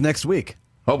birthday is next week.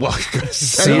 Oh, well.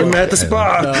 See him at the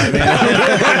spa.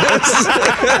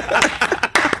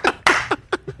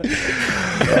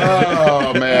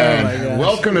 Oh, man.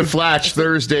 Welcome to Flash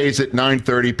Thursdays at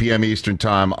 9:30 p.m. Eastern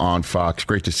Time on Fox.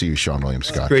 Great to see you, Seann William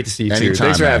Scott. Great to see you, Anytime, too.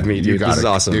 Thanks for having me, dude. This is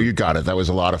awesome. You got it. That was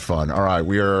a lot of fun. All right,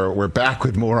 we're back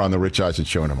with more on the Rich Eisen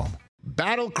Show in a moment.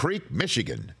 Battle Creek,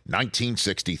 Michigan,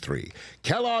 1963.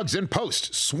 Kellogg's and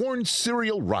Post, sworn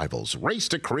cereal rivals, race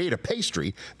to create a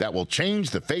pastry that will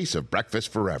change the face of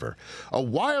breakfast forever. A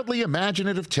wildly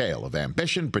imaginative tale of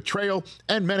ambition, betrayal,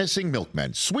 and menacing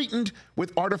milkmen, sweetened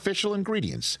with artificial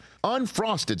ingredients.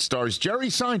 Unfrosted stars Jerry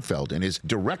Seinfeld in his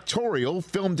directorial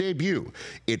film debut.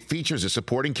 It features a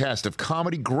supporting cast of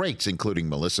comedy greats, including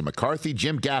Melissa McCarthy,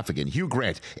 Jim Gaffigan, Hugh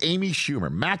Grant, Amy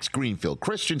Schumer, Max Greenfield,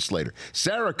 Christian Slater,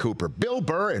 Sarah Cooper, Bill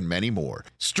Burr, and many more.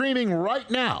 Streaming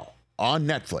right now on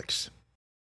Netflix.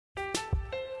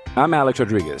 I'm Alex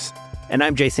Rodriguez. And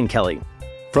I'm Jason Kelly.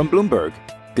 From Bloomberg,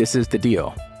 this is The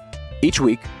Deal. Each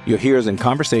week, you'll hear us in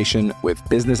conversation with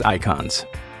business icons.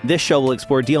 This show will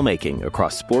explore deal-making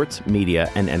across sports, media,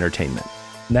 and entertainment.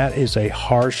 That is a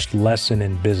harsh lesson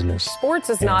in business. Sports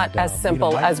is not as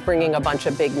simple as bringing a bunch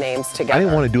of big names together. I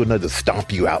didn't want to do another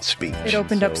stomp you out speech. It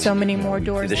opened up so many more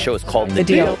doors. The show is called The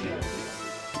Deal.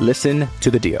 Listen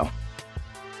to The Deal.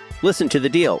 Listen to The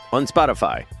Deal on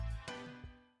Spotify.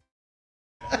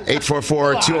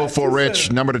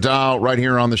 844-204-RICH, number to dial right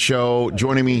here on the show.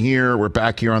 Joining me here, we're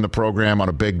back here on the program on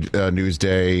a big news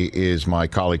day, is my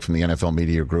colleague from the NFL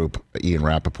Media Group, Ian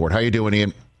Rapoport. How you doing,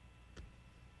 Ian?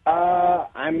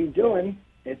 I'm doing.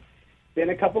 It's been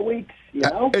a couple weeks, you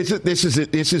know? This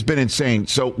has been insane.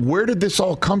 So where did this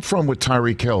all come from with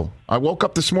Tyreek Hill? I woke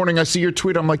up this morning, I see your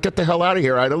tweet, I'm like, get the hell out of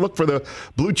here. I had to look for the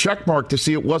blue check mark to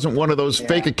see it wasn't one of those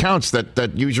fake accounts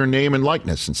that use your name and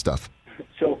likeness and stuff.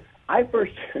 So I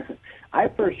first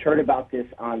heard about this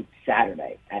on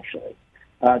Saturday, actually,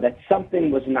 that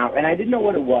something was not, and I didn't know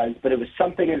what it was, but it was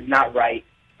something is not right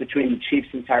between the Chiefs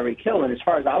and Tyreek Hill. And as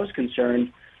far as I was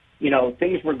concerned, you know,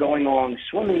 things were going along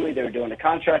swimmingly. They were doing a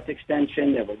contract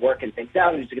extension. They were working things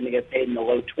out. He was going to get paid in the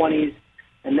low 20s.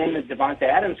 And then the Devontae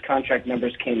Adams contract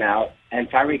numbers came out, and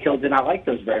Tyreek Hill did not like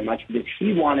those very much because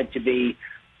he wanted to be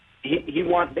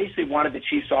basically wanted the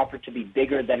Chiefs' offer to be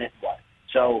bigger than it was.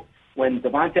 So when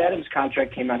Devontae Adams'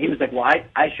 contract came out, he was like, well,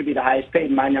 I should be the highest paid,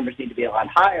 and my numbers need to be a lot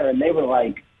higher. And they were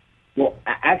like, Well,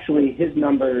 actually, his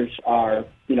numbers are,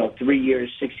 3 years,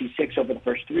 66 over the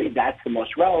first 3. That's the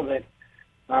most relevant.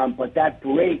 But that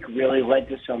break really led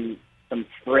to some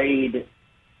frayed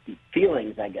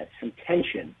feelings, I guess, some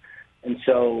tension. And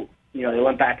so, they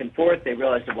went back and forth. They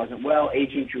realized it wasn't well.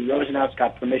 Agent Drew Rosenhaus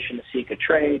got permission to seek a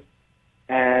trade.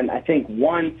 And I think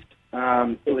once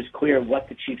it was clear what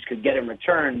the Chiefs could get in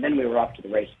return, then we were off to the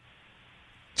races.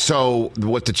 So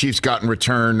what the Chiefs got in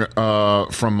return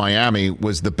from Miami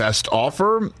was the best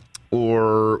offer,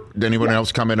 or did anyone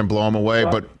else come in and blow him away,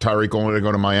 but Tyreek wanted to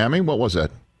go to Miami? What was that,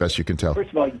 best you can tell? First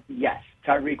of all, yes.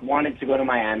 Tyreek wanted to go to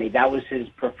Miami. That was his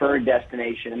preferred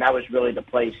destination, and that was really the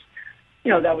place,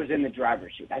 that was in the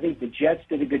driver's seat. I think the Jets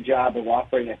did a good job of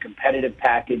offering a competitive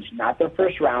package, not their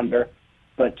first rounder,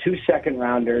 but 2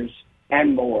 second-rounders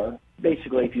and more.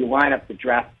 Basically, if you line up the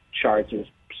draft charts, it was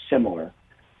similar.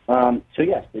 So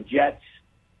yes, the Jets,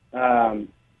 the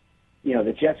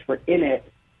Jets were in it.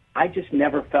 I just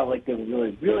never felt like they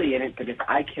were really in it because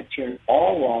I kept hearing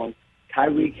all along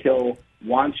Tyreek Hill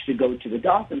wants to go to the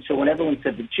Dolphins. So when everyone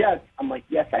said the Jets, I'm like,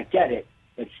 yes, I get it,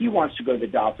 but he wants to go to the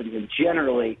Dolphins, and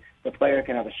generally the player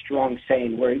can have a strong say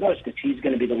in where he goes because he's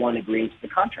going to be the one agreeing to the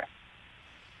contract.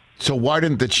 So why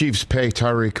didn't the Chiefs pay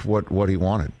Tyreek what he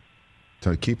wanted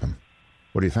to keep him?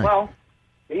 What do you think? Well,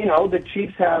 the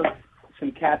Chiefs have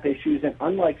some cap issues, and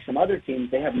unlike some other teams,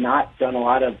 they have not done a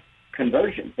lot of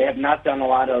conversions. They have not done a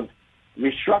lot of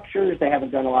restructures. They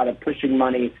haven't done a lot of pushing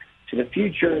money to the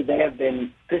future. They have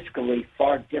been fiscally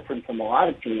far different from a lot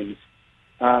of teams.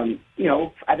 I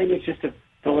think it's just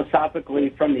philosophically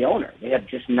from the owner. They have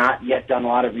just not yet done a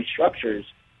lot of restructures.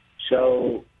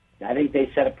 So I think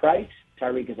they set a price.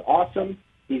 Tyreek is awesome.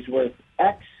 He's worth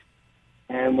X.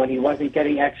 And when he wasn't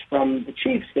getting X from the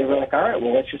Chiefs, they were like, all right,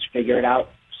 well, let's just figure it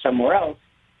out somewhere else.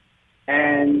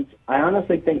 And I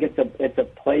honestly think it's a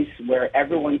place where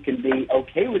everyone can be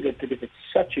okay with it because it's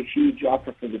such a huge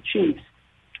offer for the Chiefs.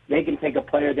 They can take a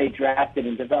player they drafted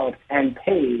and developed and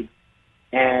paid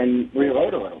and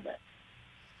reload a little bit.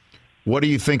 What do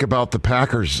you think about the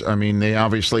Packers? I mean, they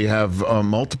obviously have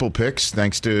multiple picks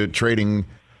thanks to trading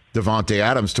Devontae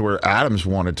Adams to where Adams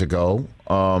wanted to go.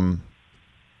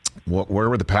 Where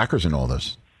were the Packers in all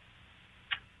this?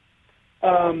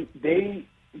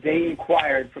 They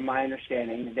inquired, from my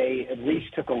understanding. They at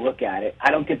least took a look at it.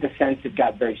 I don't get the sense it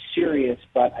got very serious,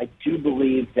 but I do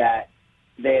believe that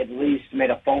they at least made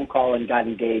a phone call and got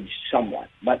engaged somewhat.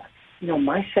 But,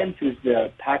 my sense is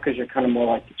the Packers are kind of more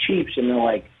like the Chiefs, and they're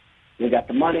like, we got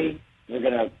the money, we're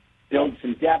going to build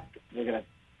some depth, we're going to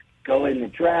go in the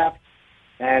draft,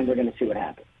 and we're going to see what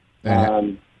happens.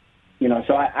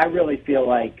 So I really feel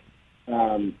like they're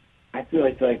going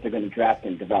to draft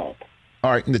and develop. All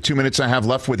right, in the 2 minutes I have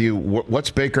left with you, what's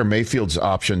Baker Mayfield's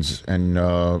options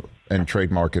and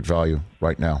trade market value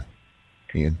right now,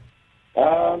 Ian?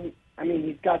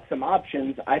 He's got some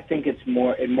options. I think it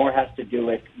more has to do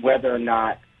with whether or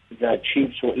not the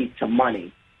Chiefs will eat some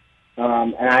money.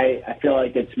 And I feel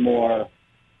like it's more,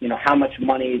 how much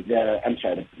money the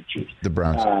Chiefs. The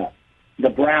Browns. The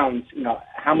Browns,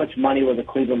 how much money will the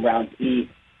Cleveland Browns eat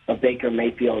of Baker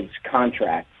Mayfield's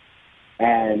contract?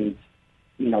 And,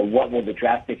 what will the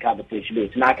draft pick compensation be?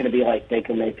 It's not going to be like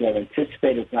Baker Mayfield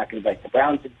anticipated. It's not going to be like the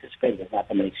Browns anticipated. There's not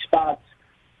that many spots.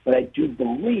 But I do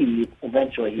believe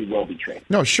eventually he will be traded.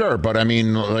 No, sure. But,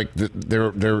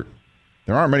 there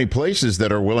aren't many places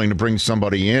that are willing to bring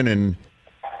somebody in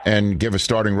and give a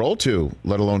starting role to,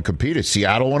 let alone compete. Is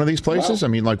Seattle one of these places?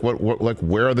 Well,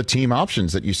 where are the team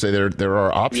options that you say there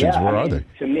are options? Where are they?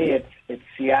 To me, it's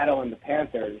Seattle and the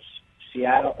Panthers.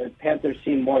 Panthers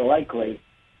seem more likely,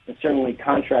 but certainly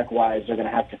contract-wise, they're going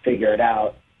to have to figure it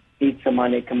out, eat some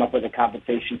money, come up with a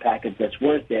compensation package that's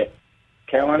worth it.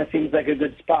 Carolina seems like a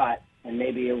good spot, and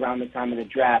maybe around the time of the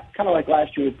draft, kind of like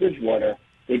last year with Bridgewater,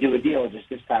 they do a deal. Just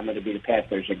this time it'll be the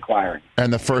Panthers inquiring.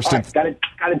 And the first, got to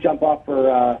jump off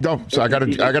for. No, so I got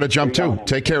to jump too.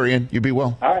 Take care, Ian. You be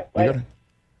well. All right.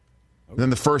 Then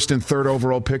the first and third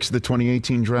overall picks of the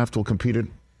 2018 draft will compete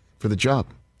for the job.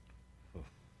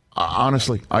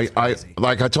 Honestly, I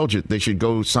like I told you, they should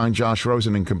go sign Josh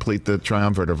Rosen and complete the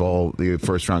triumvirate of all the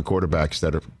first-round quarterbacks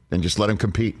and just let him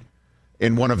compete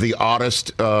in one of the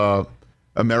oddest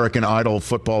American Idol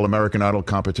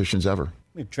competitions ever.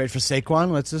 We trade for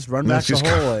Saquon. Let's just run back the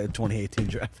whole 2018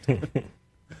 draft.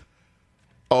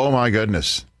 Oh, my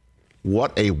goodness.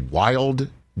 What a wild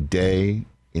day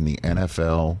in the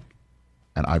NFL.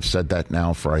 And I've said that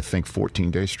now for, I think, 14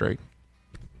 days straight.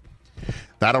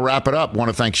 That'll wrap it up. Want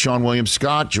to thank Seann Williams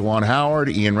Scott, Juwan Howard,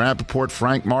 Ian Rapoport,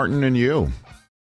 Frank Martin, and you.